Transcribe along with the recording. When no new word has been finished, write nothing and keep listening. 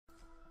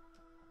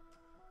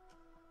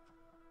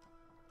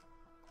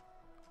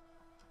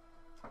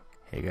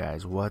Hey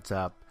guys, what's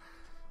up?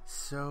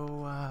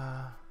 So,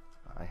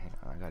 hang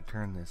on, I gotta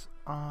turn this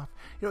off.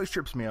 It always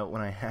trips me out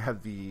when I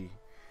have the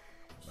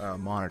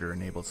monitor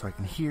enabled so I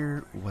can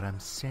hear what I'm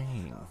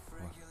saying.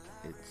 Well,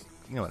 it's,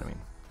 you know what I mean,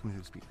 coming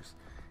through the speakers.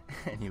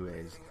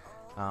 Anyways,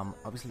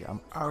 obviously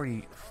I'm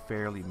already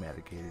fairly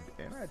medicated,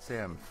 and I'd say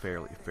I'm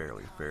fairly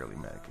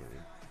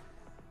medicated.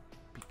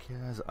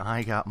 Because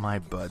I got my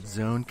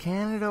Budzone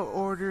Canada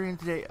order in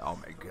today. Oh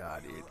my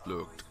god, it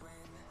looked...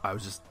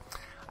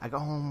 I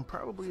got home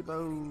probably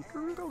about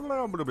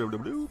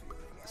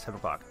 7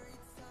 o'clock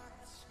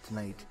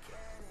tonight,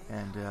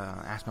 and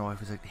asked my wife,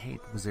 I was like, hey,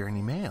 was there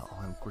any mail?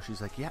 And of course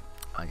she's like, yeah,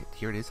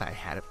 here it is, I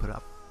had it put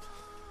up.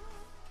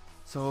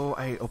 So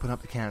I open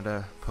up the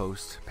Canada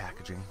Post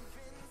packaging,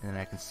 and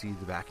I can see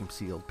the vacuum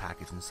sealed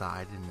package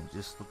inside, and it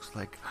just looks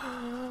like,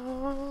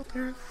 oh,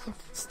 there's some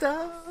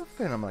stuff,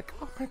 and I'm like,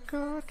 oh my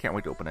god, can't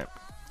wait to open it.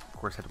 Of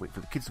course, I had to wait for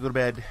the kids to go to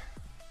bed,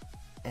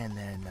 and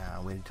then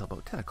waited until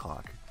about 10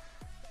 o'clock.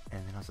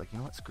 And then I was like, you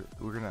know what, screw it.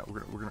 We're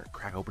gonna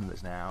crack open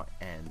this now.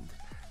 And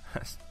I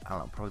don't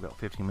know, probably about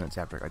 15 minutes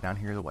after I got down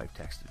here, the wife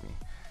texted me,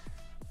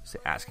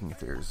 asking if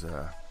there's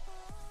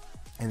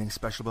anything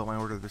special about my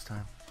order this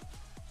time,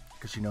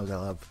 because she knows I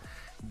love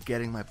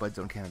getting my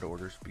Budzone Canada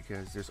orders,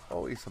 because there's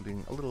always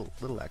something a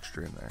little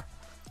extra in there,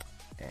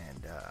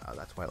 and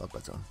that's why I love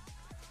Budzone.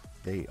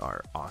 They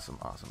are awesome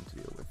to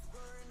deal with.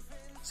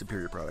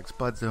 Superior products.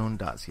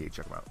 Budzone.ca.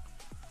 Check them out.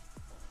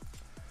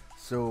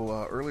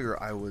 So earlier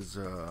I was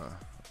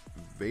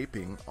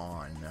vaping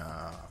on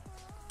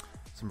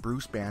some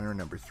Bruce Banner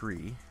number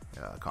 3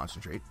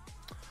 concentrate.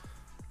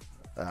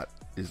 That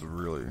is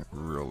really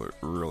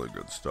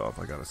good stuff,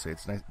 I gotta say.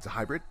 It's nice. It's a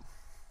hybrid.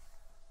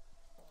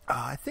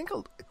 I think,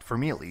 for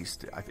me at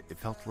least, it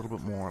felt a little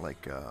bit more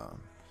like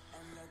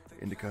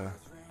indica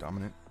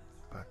dominant,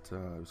 but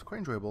it was quite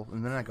enjoyable.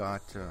 And then I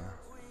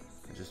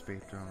just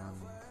vaped on...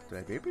 Did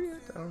I vape it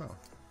yet? I don't know.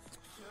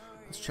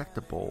 Let's check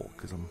the bowl,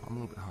 because I'm a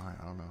little bit high.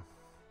 I don't know.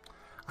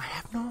 I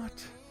have not.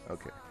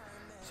 Okay.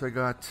 So I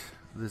got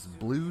this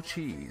blue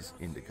cheese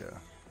indica,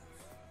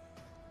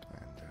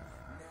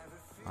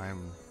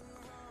 and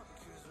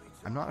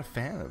I'm not a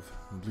fan of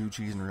blue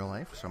cheese in real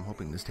life, so I'm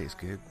hoping this tastes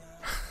good.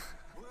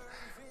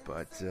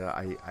 But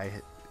I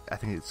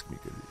think it's gonna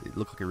be good. It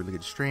looked like a really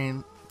good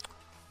strain.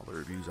 All the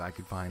reviews I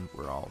could find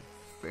were all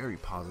very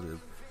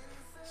positive.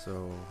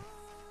 So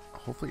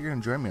hopefully you're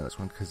gonna join me on this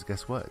one, because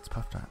guess what? It's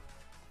puff time.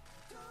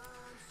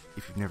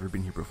 If you've never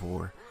been here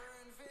before,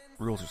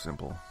 rules are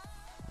simple.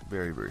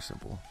 Very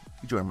simple.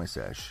 You join my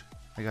sesh.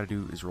 All you gotta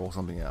do is roll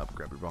something up,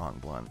 grab your bong,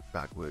 blunt,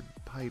 backwood,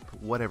 pipe,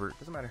 whatever.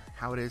 Doesn't matter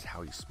how it is,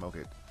 how you smoke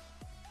it.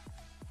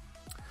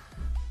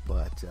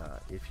 But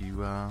if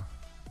you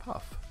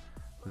puff,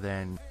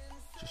 then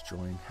just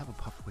join, have a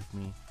puff with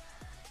me.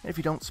 And if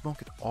you don't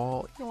smoke at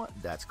all, you know what?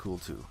 That's cool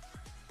too.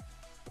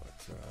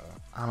 But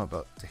I'm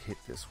about to hit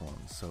this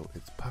one, so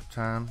it's puff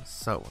time.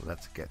 So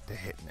let's get to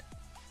hitting it.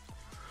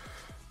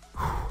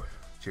 Whew.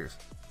 Cheers.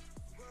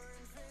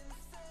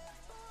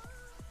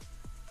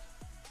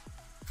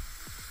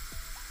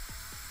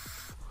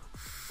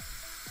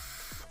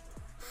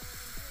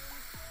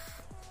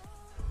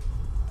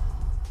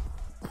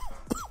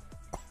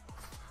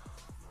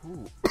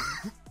 Ooh.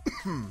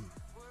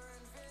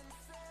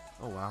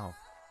 Oh wow,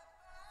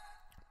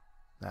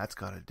 that's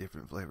got a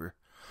different flavor.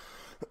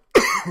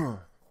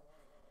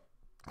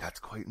 That's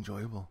quite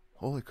enjoyable.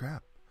 Holy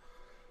crap.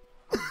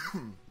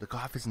 The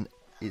cough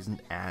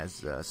isn't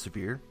as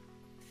severe.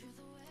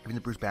 I mean,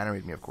 the Bruce Banner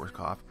made me, of course,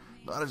 cough.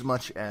 Not as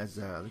much as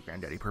the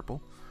Granddaddy Purple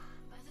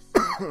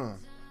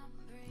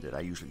that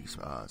I usually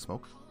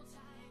smoke.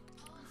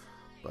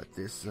 But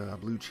this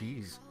blue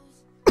cheese,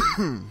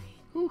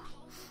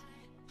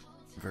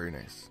 very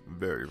nice,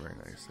 very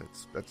nice.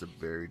 That's a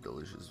very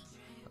delicious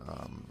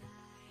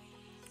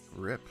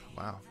rip.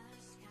 Wow.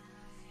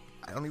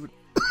 I don't even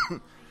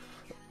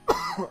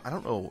I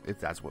don't know if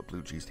that's what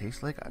blue cheese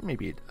tastes like.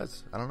 Maybe it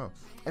does. I don't know.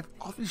 I have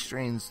all these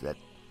strains that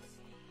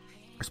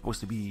are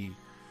supposed to be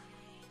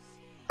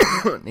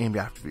named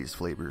after these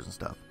flavors and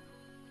stuff.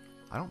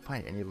 I don't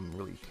find any of them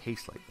really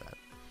taste like that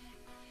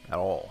at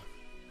all.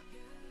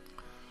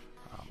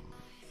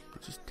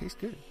 It just tastes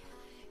good.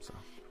 So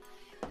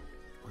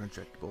we're gonna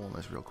check the bowl on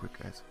this real quick,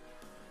 guys,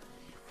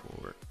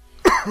 before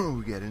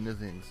we get into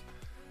things.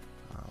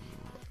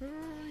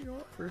 You know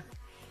what?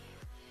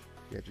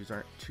 The edges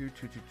aren't too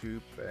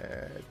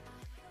bad.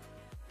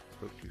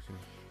 Spoke too soon.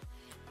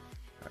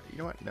 You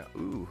know what? No.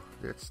 Ooh,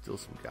 there's still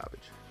some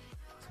garbage.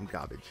 Not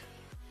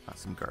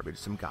some garbage,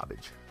 some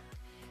garbage.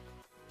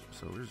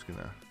 So we're just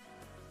gonna...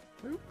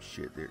 Oh,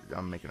 shit.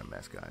 I'm making a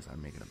mess, guys.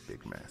 I'm making a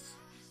big mess.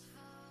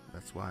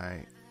 That's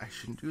why I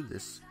shouldn't do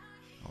this.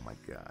 Oh my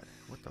god.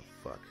 What the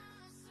fuck?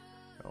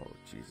 Oh,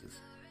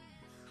 Jesus.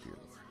 Dear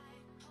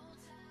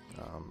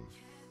Lord.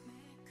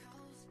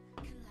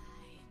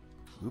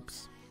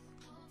 Oops.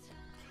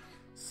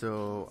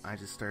 So I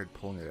just started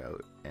pulling it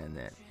out, and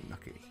then,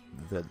 okay,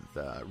 the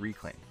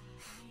reclaim.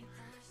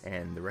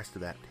 And the rest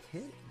of that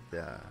hit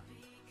the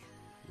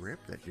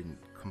rip that didn't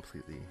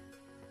completely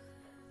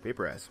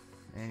vaporize.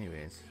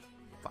 Anyways,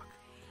 fuck.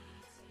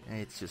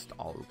 It's just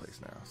all over the place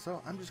now.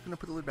 So I'm just going to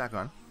put the lid back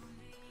on.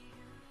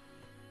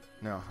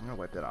 No, I'm going to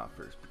wipe that off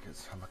first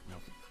because I'm not going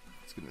to know if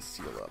it's going to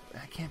seal up.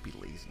 I can't be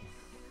lazy.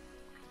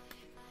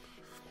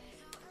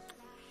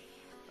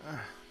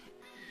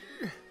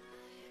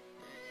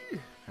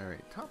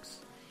 Alright, top's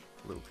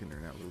a little thinner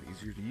now, a little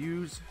easier to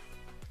use.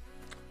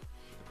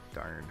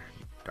 Darn.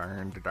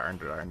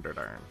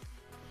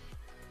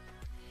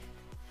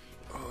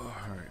 Oh,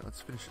 alright,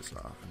 let's finish this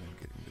off and then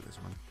get into this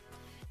one.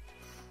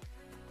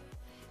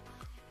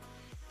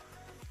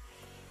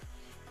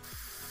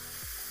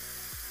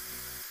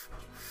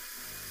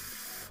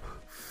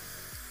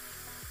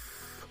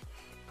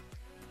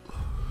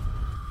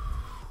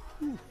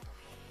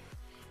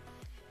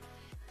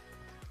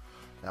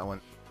 That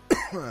one,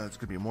 it's going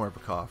to be more of a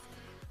cough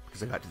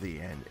because I got to the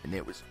end and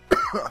it was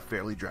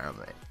fairly dry on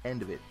the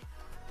end of it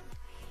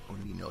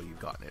when you know you've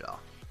gotten it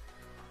off.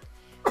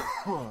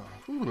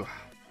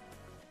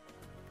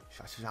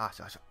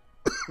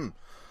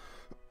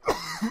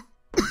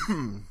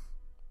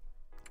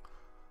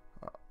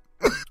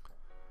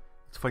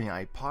 It's funny,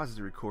 I paused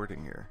the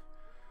recording here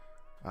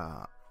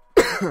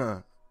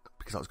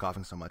because I was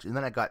coughing so much, and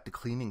then I got to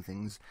cleaning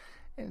things,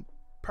 and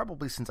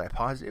probably since I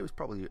paused it was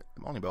probably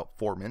only about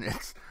 4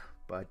 minutes,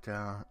 but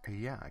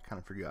yeah, I kind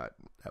of forgot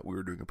that we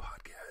were doing a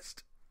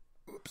podcast.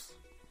 Oops.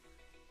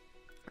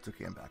 It's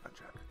okay, I'm back on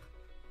track.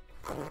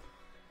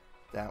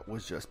 That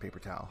was just paper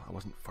towel. I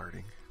wasn't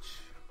farting.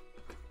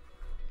 I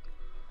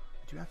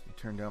do have to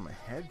turn down my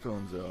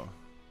headphones though.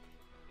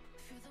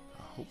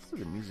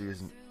 Hopefully the music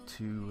isn't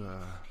too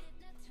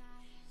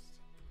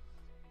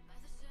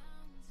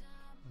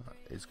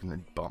it's gonna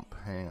bump.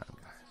 Hang on,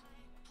 guys.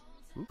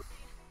 Oop.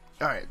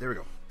 Alright, there we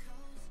go.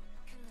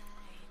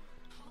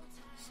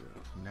 So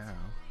now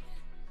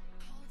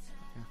I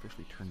can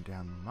officially turn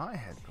down my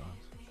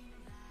headphones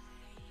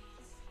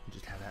and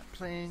just have that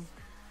playing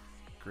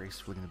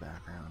gracefully in the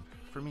background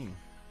for me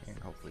and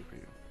hopefully for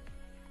you.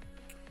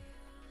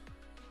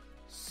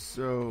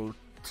 So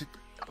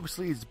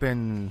obviously it's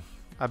been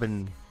I've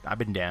been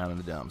down in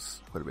the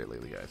dumps quite a bit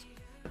lately, guys.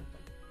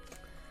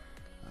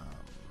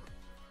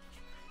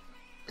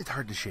 It's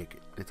hard to shake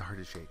it.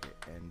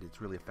 And it's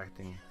really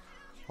affecting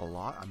a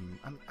lot.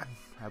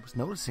 I was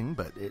noticing,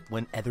 but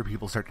when other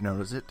people start to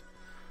notice it,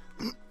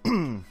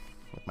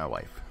 like my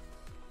wife,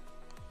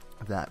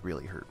 that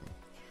really hurt me.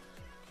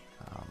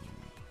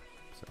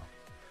 So,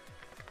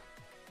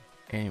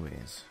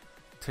 anyways,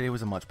 today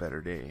was a much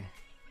better day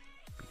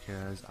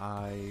because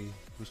I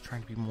was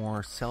trying to be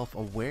more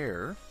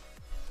self-aware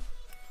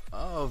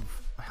of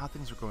how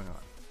things were going on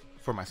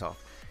for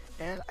myself,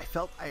 and I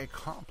felt I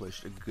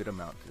accomplished a good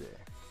amount today.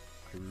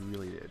 I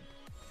really did.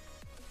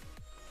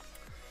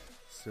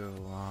 So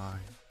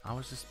I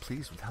was just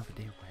pleased with how the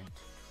day went.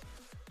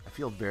 I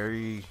feel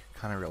very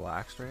kind of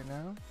relaxed right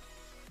now.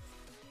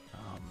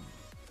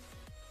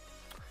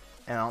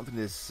 And I don't think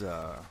this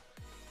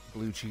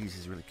blue cheese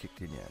has really kicked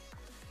in yet.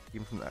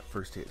 Even from that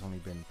first day, it's only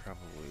been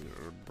probably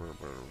 6 or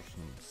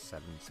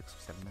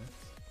 7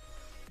 minutes.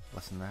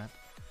 Less than that.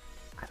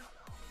 I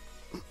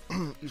don't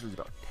know. Usually it's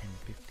about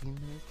 10-15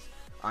 minutes,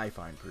 I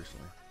find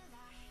personally.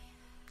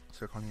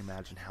 So I can't even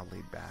imagine how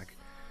laid back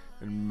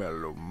and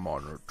mellow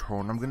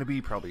monotone I'm going to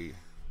be probably in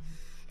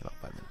about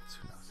 5 minutes.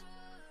 Who knows?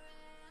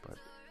 But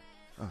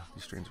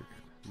these strains are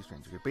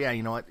good. But yeah,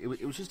 you know what?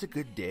 It was just a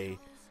good day.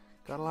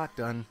 Got a lot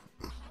done.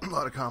 A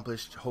lot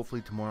accomplished.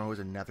 Hopefully tomorrow is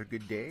another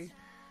good day.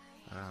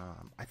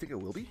 I think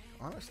it will be,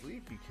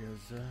 honestly,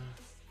 because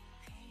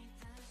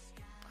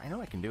I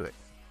know I can do it.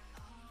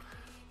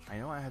 I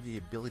know I have the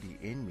ability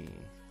in me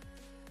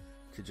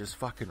to just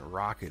fucking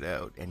rock it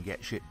out and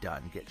get shit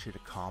done, get shit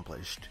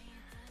accomplished.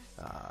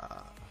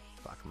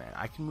 Fuck, man,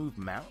 I can move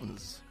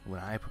mountains when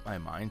I put my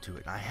mind to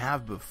it. I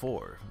have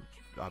before,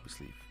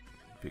 obviously,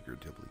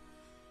 figuratively,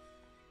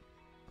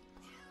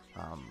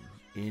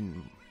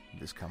 in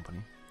this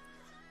company,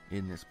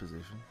 in this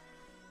position.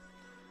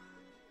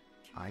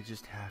 I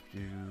just have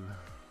to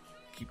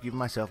keep giving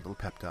myself little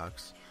pep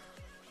talks,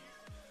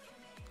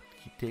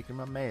 keep taking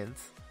my meds,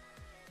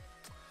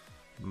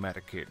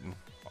 medicating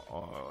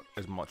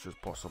as much as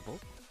possible,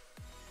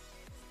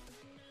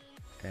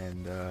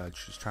 and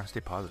just trying to stay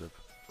positive.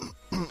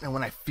 And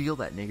when I feel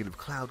that negative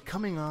cloud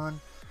coming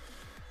on,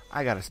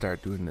 I gotta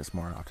start doing this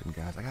more often,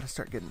 guys. I gotta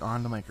start getting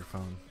on the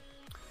microphone,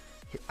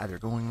 either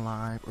going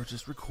live or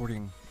just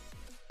recording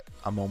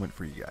a moment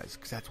for you guys,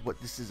 because that's what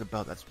this is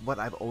about. That's what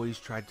I've always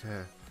tried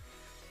to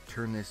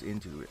turn this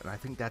into, and I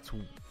think that's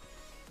okay,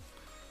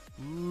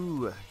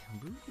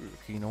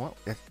 you know what?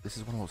 This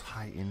is one of those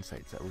high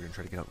insights that we're gonna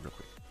try to get out real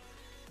quick.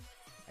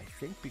 I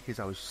think because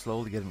I was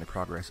slowly getting the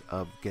progress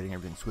of getting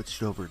everything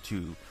switched over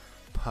to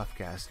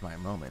Puffcast My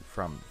Moment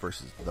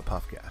versus the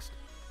Puffcast.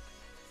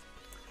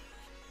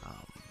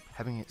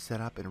 Having it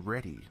set up and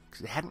ready,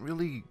 because it hadn't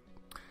really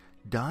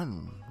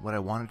done what I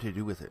wanted to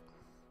do with it.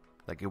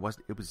 Like it was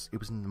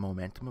in the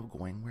momentum of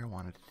going where I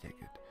wanted to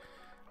take it,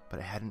 but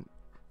I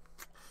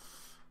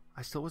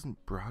still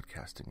wasn't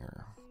broadcasting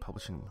or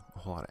publishing a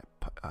whole lot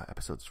of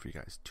episodes for you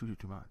guys too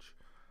much.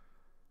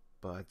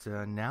 But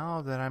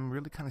now that I'm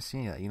really kind of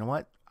seeing that, you know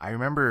what? I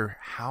remember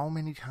how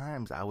many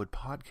times I would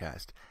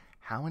podcast.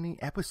 How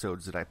many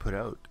episodes did I put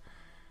out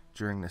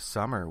during the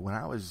summer when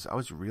I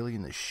was really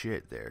in the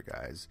shit there,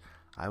 guys.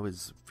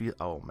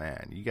 Oh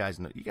man, you guys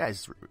know, you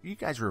guys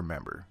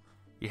remember.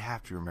 You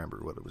have to remember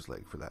what it was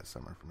like for that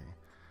summer for me.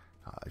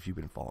 If you've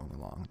been following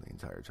along the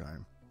entire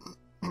time.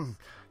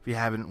 If you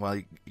haven't, well,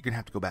 you're going to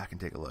have to go back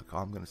and take a look.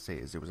 All I'm going to say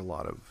is there was a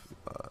lot of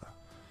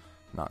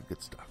not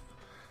good stuff.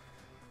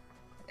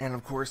 And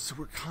of course,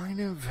 we're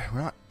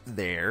not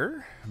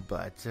there,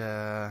 but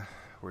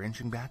we're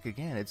inching back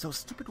again. It's those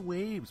stupid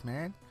waves,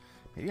 man.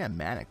 Maybe I'm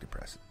manic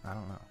depressed. I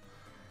don't know.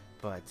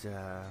 But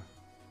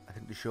I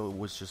think the show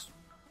was just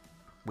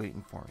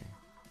waiting for me.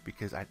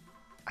 Because I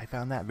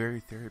found that very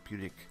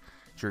therapeutic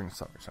during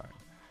summertime.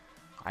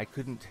 I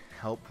couldn't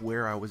help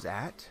where I was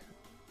at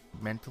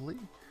mentally.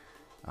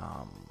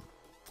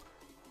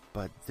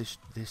 But the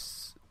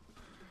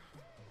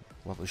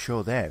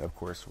show then, of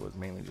course, was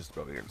mainly just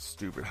about getting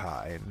stupid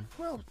high and,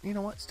 well, you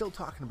know what, still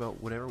talking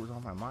about whatever was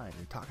on my mind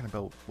and talking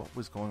about what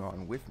was going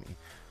on with me,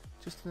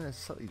 just in a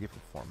slightly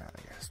different format,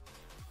 I guess.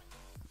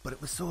 But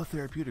it was so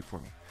therapeutic for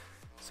me.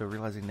 So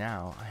realizing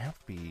now, I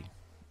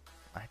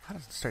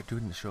gotta start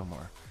doing the show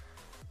more,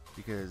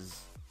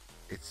 because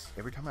it's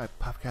every time I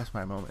puffcast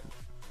my moment,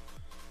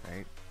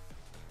 right?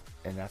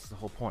 And that's the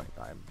whole point.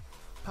 I'm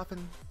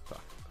puffing,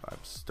 fuck. I'm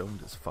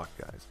stoned as fuck,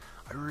 guys.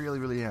 I really,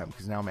 really am,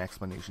 because now my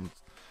explanations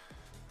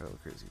are a little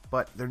crazy.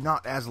 But they're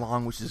not as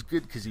long, which is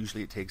good, because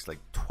usually it takes like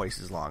twice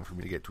as long for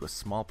me to get to a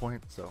small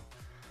point, so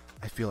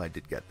I feel I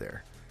did get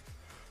there.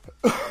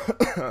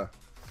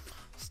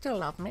 Still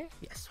love me?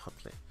 Yes,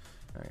 hopefully.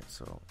 Alright,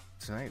 so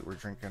tonight we're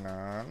drinking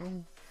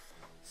on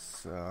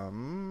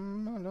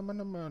some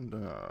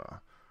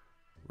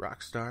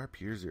Rockstar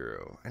Pure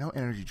Zero. I know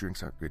energy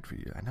drinks aren't good for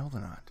you. I know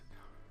they're not.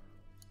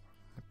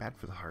 They're bad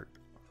for the heart.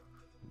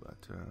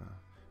 But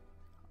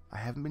I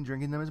haven't been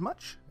drinking them as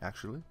much,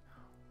 actually.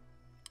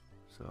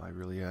 So I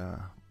really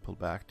pulled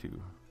back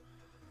to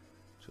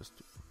just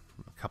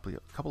a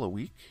couple a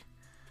week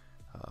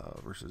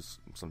versus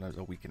sometimes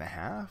a week and a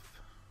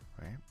half,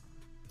 right?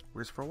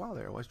 Whereas for a while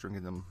there, I was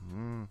drinking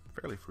them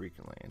fairly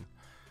frequently, and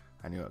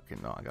I knew, okay,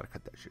 no, I gotta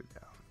cut that shit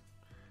down.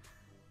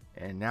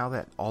 And now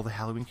that all the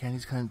Halloween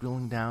candy's kind of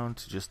dwindling down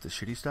to just the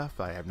shitty stuff,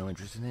 I have no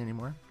interest in it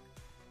anymore.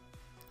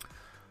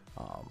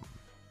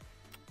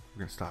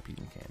 We're gonna stop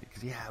eating candy,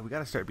 because we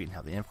gotta start being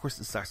healthy. And of course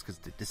it sucks because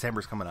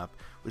December's coming up,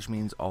 which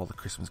means all the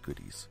Christmas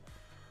goodies,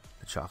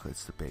 the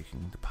chocolates, the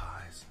baking, the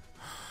pies,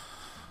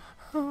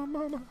 oh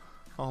mama,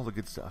 all the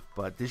good stuff.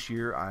 But this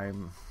year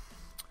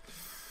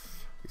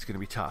it's gonna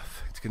be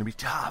tough. It's gonna be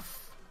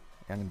tough.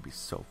 I'm gonna be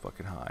so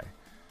fucking high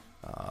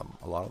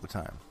a lot of the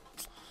time,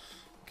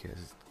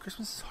 because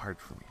Christmas is hard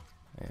for me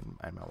and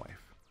my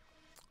wife.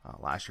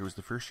 Last year was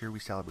the first year we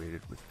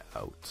celebrated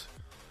without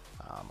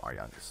our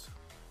youngest.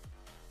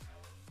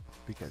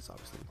 Because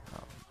obviously,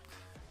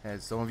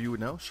 as some of you would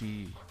know,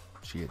 she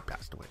had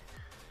passed away.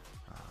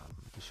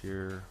 This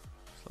year,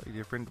 slightly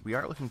different. We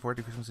are looking forward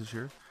to Christmas this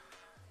year.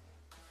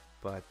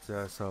 But,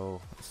 so,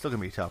 it's still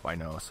going to be tough, I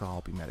know. So I'll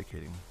be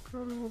medicating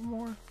probably a little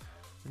more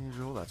than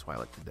usual. That's why I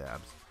like the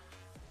dabs.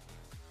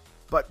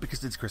 But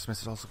because it's Christmas,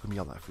 it's also going to be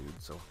all that food.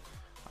 So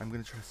I'm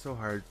going to try so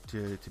hard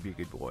to be a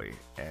good boy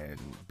and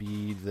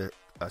be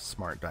a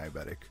smart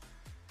diabetic.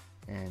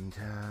 And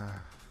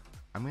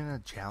I'm going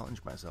to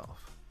challenge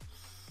myself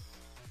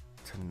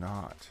to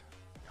not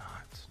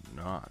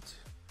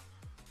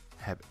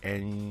have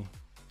any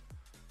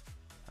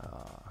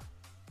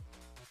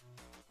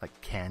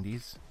like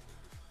candies,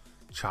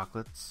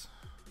 chocolates,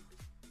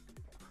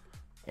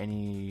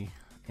 any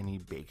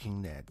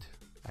baking that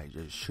I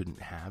just shouldn't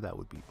have that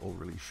would be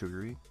overly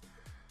sugary.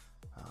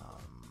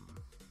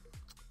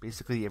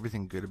 Basically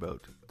everything good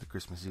about the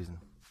Christmas season.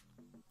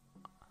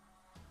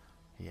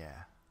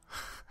 Yeah.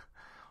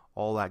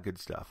 All that good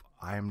stuff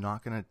I am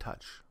not going to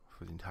touch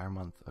for the entire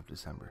month of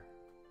December.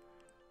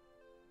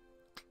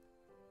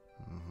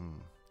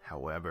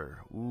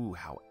 However, New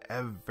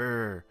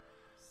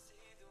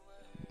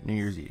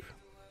Year's Eve,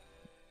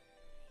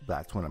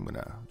 that's when I'm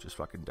gonna just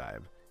fucking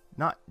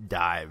not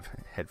dive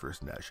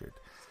headfirst into that shit,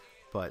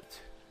 but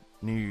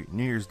New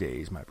Year's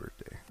Day is my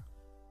birthday.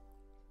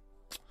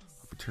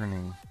 I'll be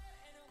turning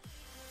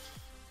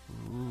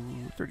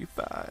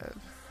 35.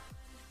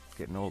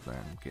 Getting old,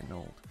 man. I'm getting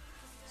old.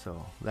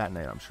 So that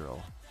night, I'm sure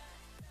I'll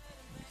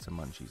eat some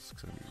munchies.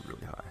 It's gonna be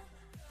really high.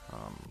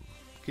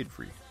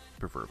 Kid-free,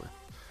 preferably.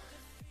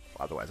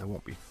 Otherwise, I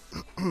won't be.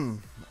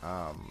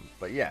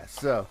 But yeah,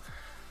 so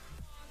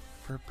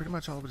for pretty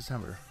much all of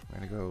December, I'm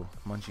gonna go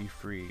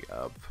munchie-free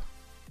of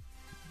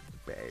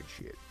bad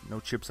shit. No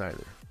chips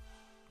either.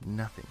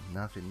 Nothing,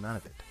 none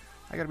of it.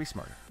 I gotta be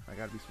smarter. I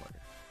gotta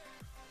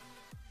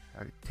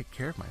take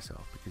care of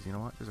myself, because you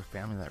know what? There's a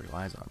family that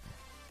relies on me,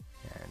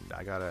 and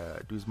I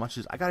gotta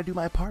do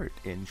my part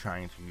in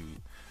trying to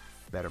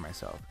better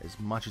myself as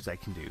much as I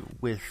can do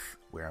with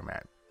where I'm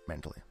at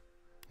mentally.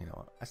 You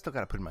know, I still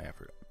gotta put in my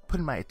effort, put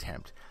in my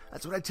attempt.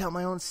 That's what I tell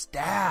my own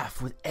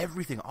staff with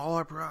everything, all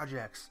our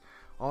projects,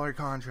 all our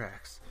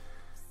contracts.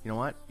 You know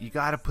what? You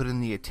gotta put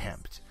in the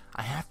attempt.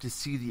 I have to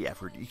see the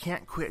effort. You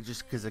can't quit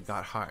just because it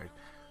got hard.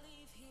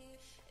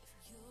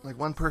 Like,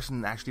 one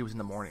person actually was in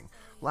the morning.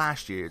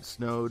 Last year, it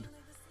snowed.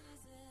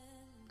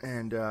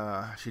 And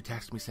she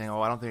texted me saying,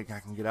 oh, I don't think I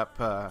can get up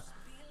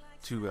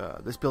to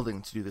this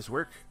building to do this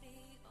work.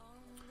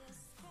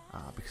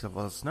 Because of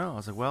all the snow. I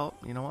was like, well,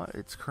 you know what?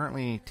 It's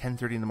currently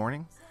 10:30 in the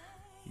morning.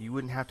 You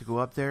wouldn't have to go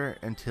up there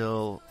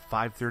until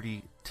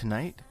 5:30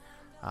 tonight.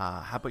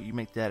 How about you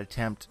make that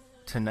attempt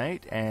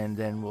tonight, and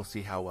then we'll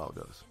see how well it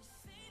goes.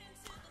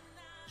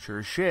 Sure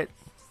as shit,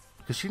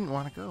 because she didn't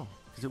want to go.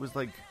 Because it was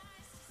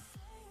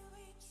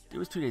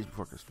 2 days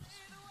before Christmas.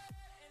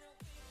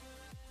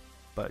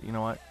 But you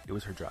know what? It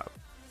was her job.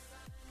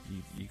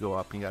 You go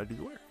up and you gotta do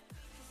the work.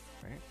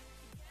 Right?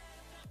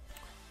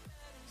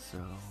 So,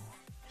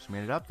 she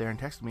made it up there and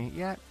texted me,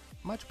 yeah,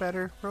 much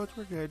better. Roads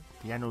were good.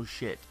 Yeah, no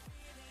shit.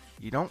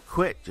 You don't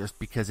quit just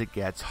because it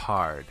gets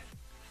hard.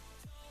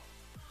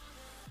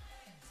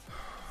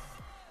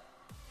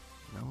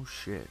 No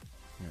shit.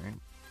 Right?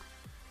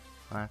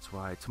 That's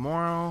why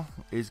tomorrow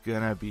is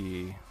gonna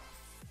be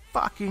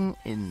fucking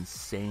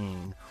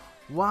insane.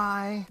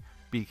 Why?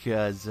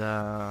 Because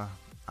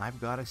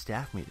I've got a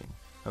staff meeting,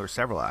 or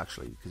several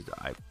actually, because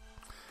I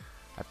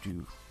have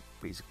to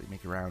basically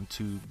make it around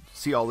to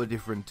see all the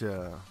different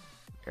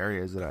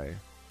areas that I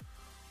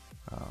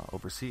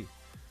oversee.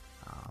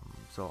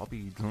 So I'll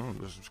be,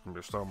 there's just gonna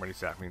be so many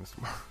staff meetings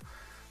tomorrow.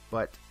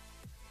 But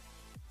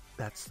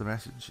that's the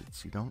message.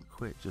 It's, you don't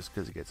quit just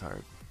because it gets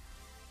hard.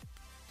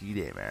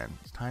 D-Day, man.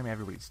 It's time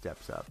everybody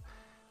steps up.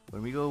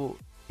 When we go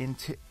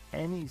into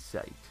any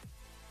site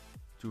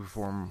to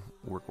perform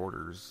work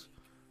orders,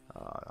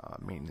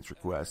 maintenance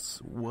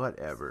requests,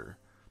 whatever,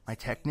 my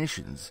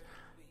technicians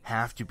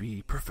have to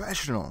be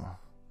professional.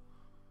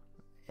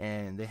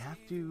 And they have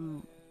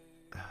to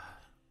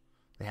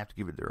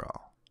give it their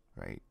all,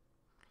 right?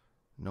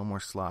 No more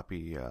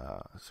sloppy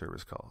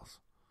service calls.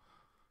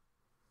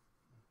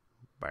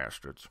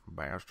 Bastards.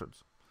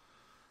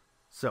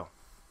 So,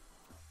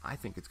 I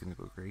think it's going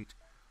to go great.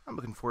 I'm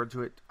looking forward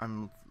to it.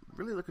 I'm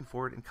really looking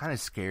forward and kind of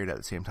scared at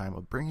the same time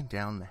of bringing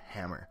down the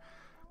hammer.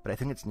 But I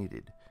think it's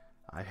needed.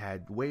 I've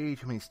had way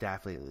too many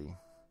staff lately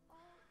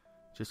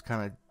just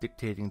kind of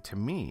dictating to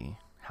me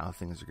how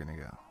things are going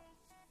to go.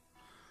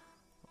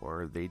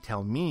 Or they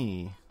tell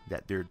me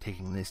that they're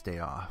taking this day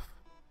off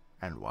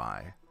and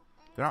why.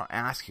 They're not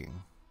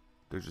asking.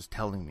 They're just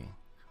telling me.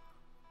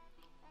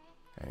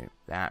 Right?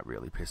 That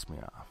really pissed me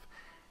off.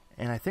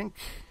 And I think...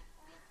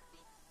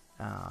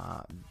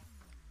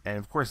 and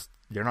of course,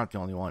 they're not the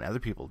only one. Other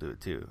people do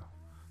it too.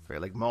 Right?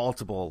 Like,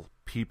 multiple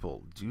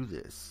people do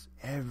this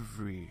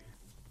every,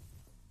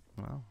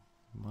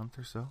 month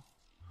or so.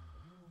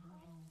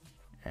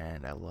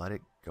 And I let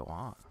it go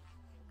on.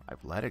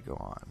 I've let it go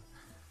on.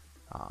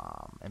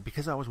 And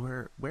because I was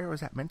where I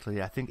was at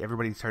mentally, I think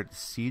everybody started to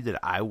see that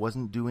I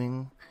wasn't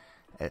doing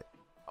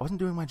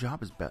my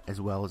job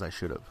as well as I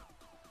should have.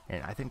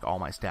 And I think all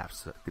my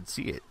staff could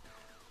see it.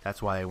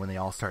 That's why when they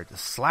all started to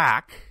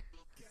slack,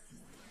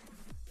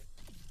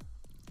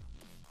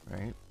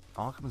 right,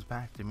 all comes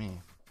back to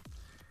me.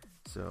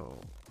 So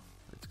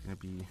it's going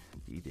to be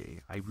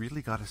D-Day. I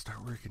really got to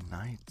start working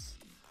nights.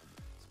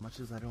 As much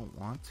as I don't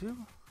want to,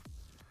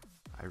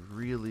 I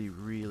really,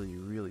 really,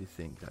 really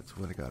think that's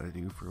what I got to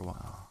do for a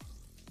while.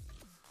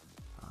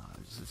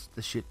 Just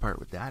the shit part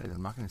with that is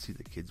I'm not going to see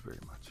the kids very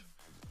much.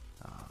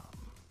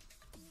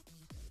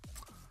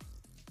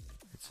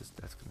 It's just,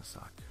 that's going to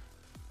suck.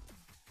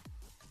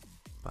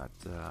 But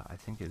I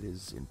think it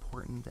is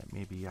important that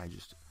maybe I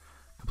just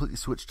completely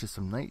switch to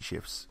some night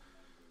shifts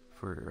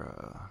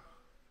for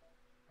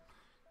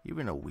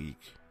even a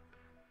week.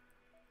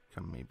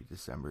 Come maybe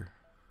December.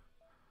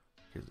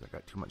 Because I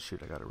got too much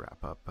shit I got to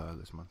wrap up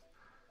this month.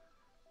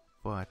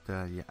 But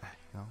yeah,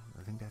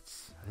 I think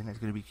that's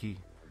gonna be key.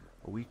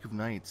 A week of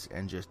nights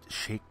and just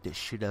shake the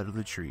shit out of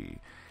the tree.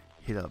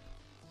 Hit up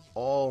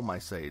all my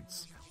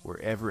sites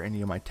wherever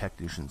any of my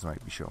technicians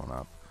might be showing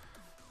up.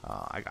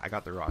 I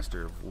got the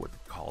roster of what the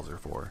calls are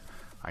for.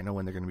 I know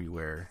when they're gonna be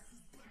where.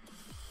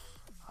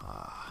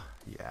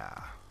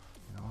 Yeah,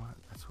 you know what?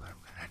 That's what I'm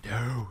gonna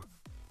do.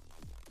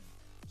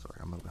 Sorry,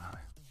 I'm a little bit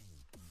high.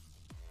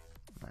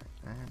 Alright,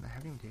 and I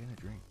haven't even taken a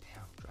drink.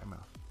 Damn, dry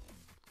mouth.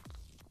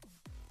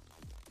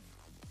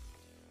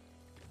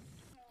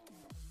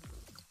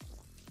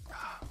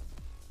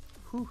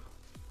 Whew.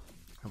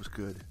 That was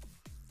good.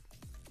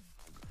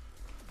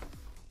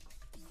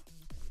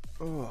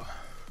 Oh,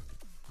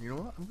 you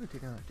know what? I'm gonna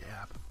take another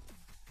dab.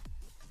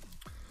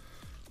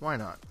 Why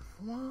not?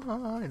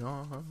 Why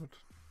not?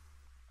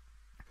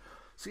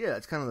 So yeah,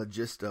 that's kind of the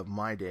gist of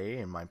my day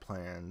and my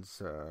plans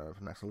for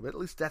the next little bit.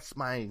 At least that's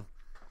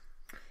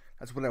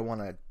what I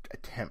want to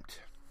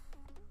attempt.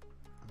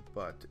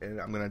 And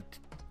I'm gonna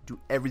do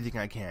everything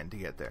I can to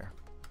get there.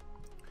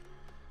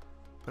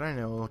 But I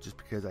know just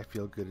because I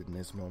feel good in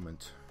this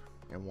moment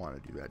and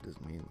want to do that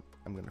doesn't mean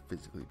I'm going to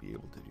physically be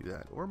able to do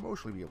that or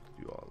emotionally be able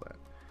to do all that.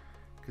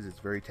 Because it's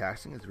very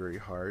taxing. It's very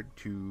hard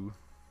to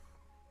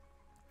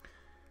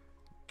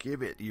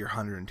give it your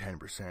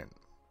 110%.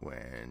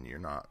 when you're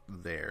not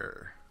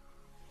there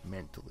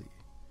mentally,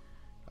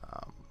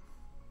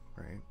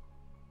 right?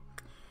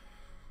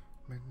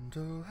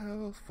 Mental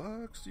health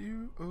fucks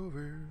you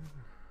over.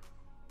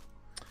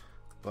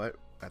 But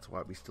that's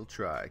why we still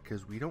try,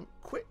 because we don't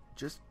quit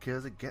just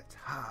because it gets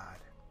hard.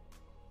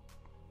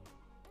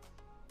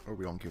 Or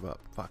we don't give up.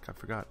 Fuck, I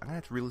forgot. I'm going to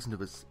have to re-listen to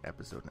this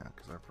episode now,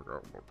 because I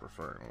forgot what the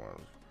saying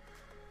was.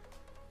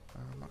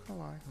 I'm not going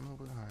to lie, I'm a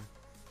little bit high.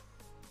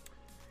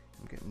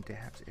 I'm getting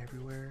dabs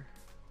everywhere.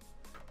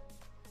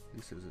 At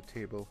least there's a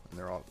table, and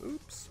they're all,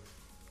 oops.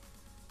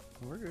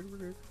 We're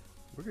good.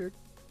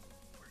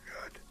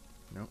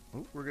 No,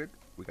 oh, we're good.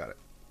 We got it.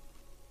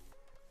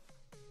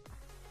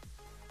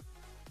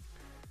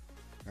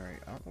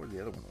 Alright, I don't know where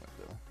the other one went,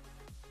 though.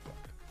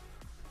 Fuck.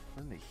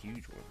 Wasn't a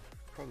huge one.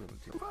 Probably on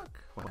the table. Fuck!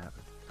 What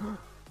happened?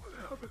 What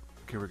happened?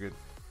 Okay, we're good.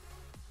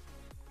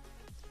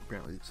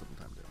 Apparently, something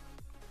timed out.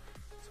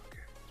 It's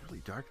okay. It's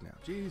really dark now.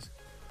 Jeez.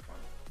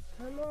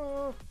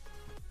 Hello!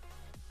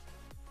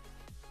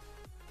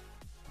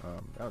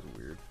 That was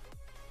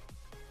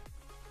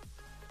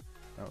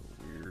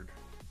weird.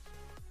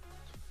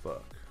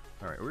 Fuck.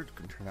 Alright, we're just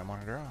gonna turn that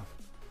monitor off.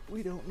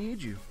 We don't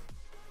need you.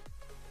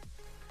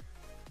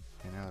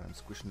 And now that I'm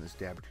squishing this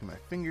dab between my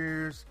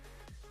fingers,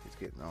 it's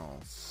getting all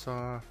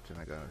soft, and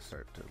I gotta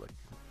start to, like,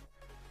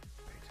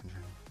 pay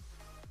attention.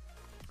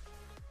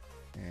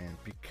 And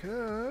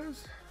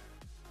because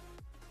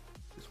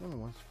this one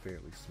was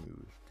fairly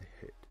smooth to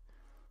hit,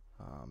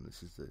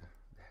 this is the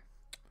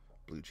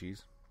blue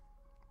cheese.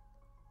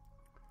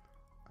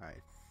 I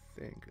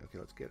think, okay,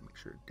 let's make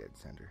sure dead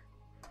center.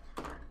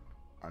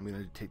 I'm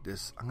gonna take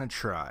this. I'm gonna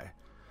try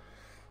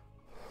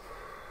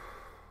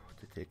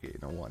to take it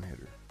in a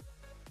one-hitter.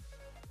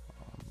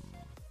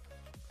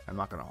 I'm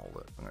not gonna hold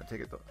it. I'm gonna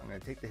take it though. I'm gonna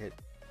take the hit,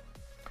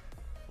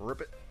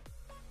 rip it,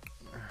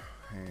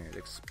 and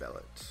expel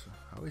it.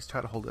 I always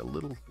try to hold it a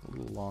little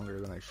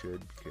longer than I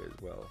should because,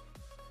 well,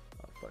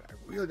 but I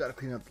really gotta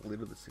clean up the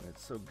lid of this thing.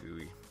 It's so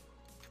gooey.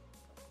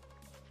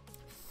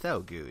 So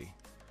gooey.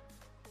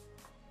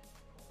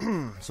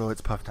 So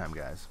it's puff time,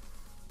 guys.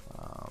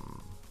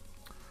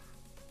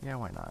 Yeah,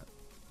 why not?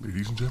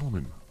 Ladies and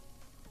gentlemen,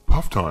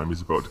 puff time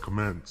is about to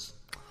commence.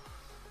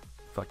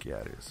 Fuck yeah,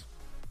 it is.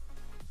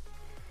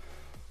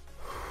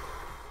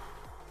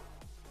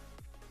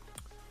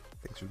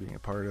 Thanks for being a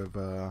part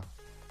of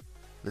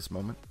this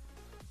moment.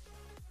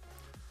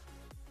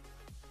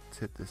 Let's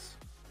hit this.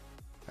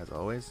 As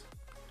always,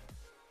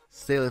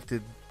 stay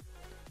lifted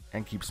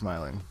and keep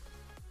smiling.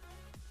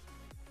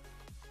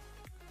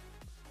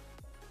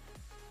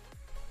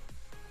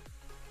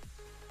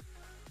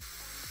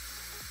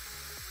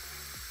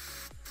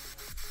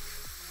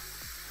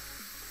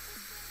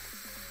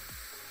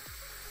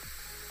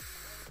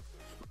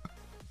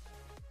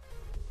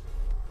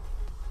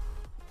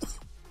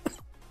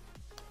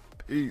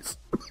 Peace.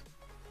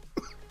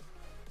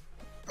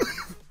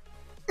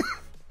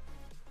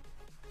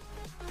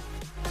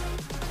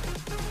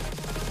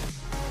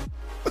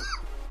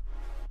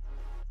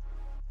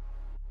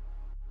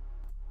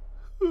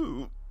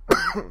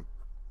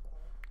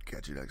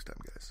 Catch you next time,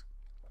 guys.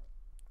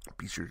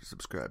 Be sure to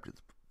subscribe to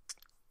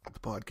the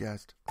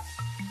podcast.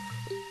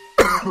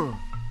 And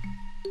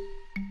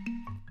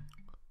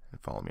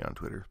follow me on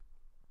Twitter,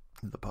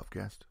 the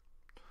Puffcast.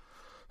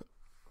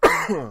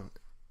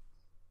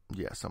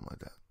 Yeah, something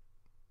like that.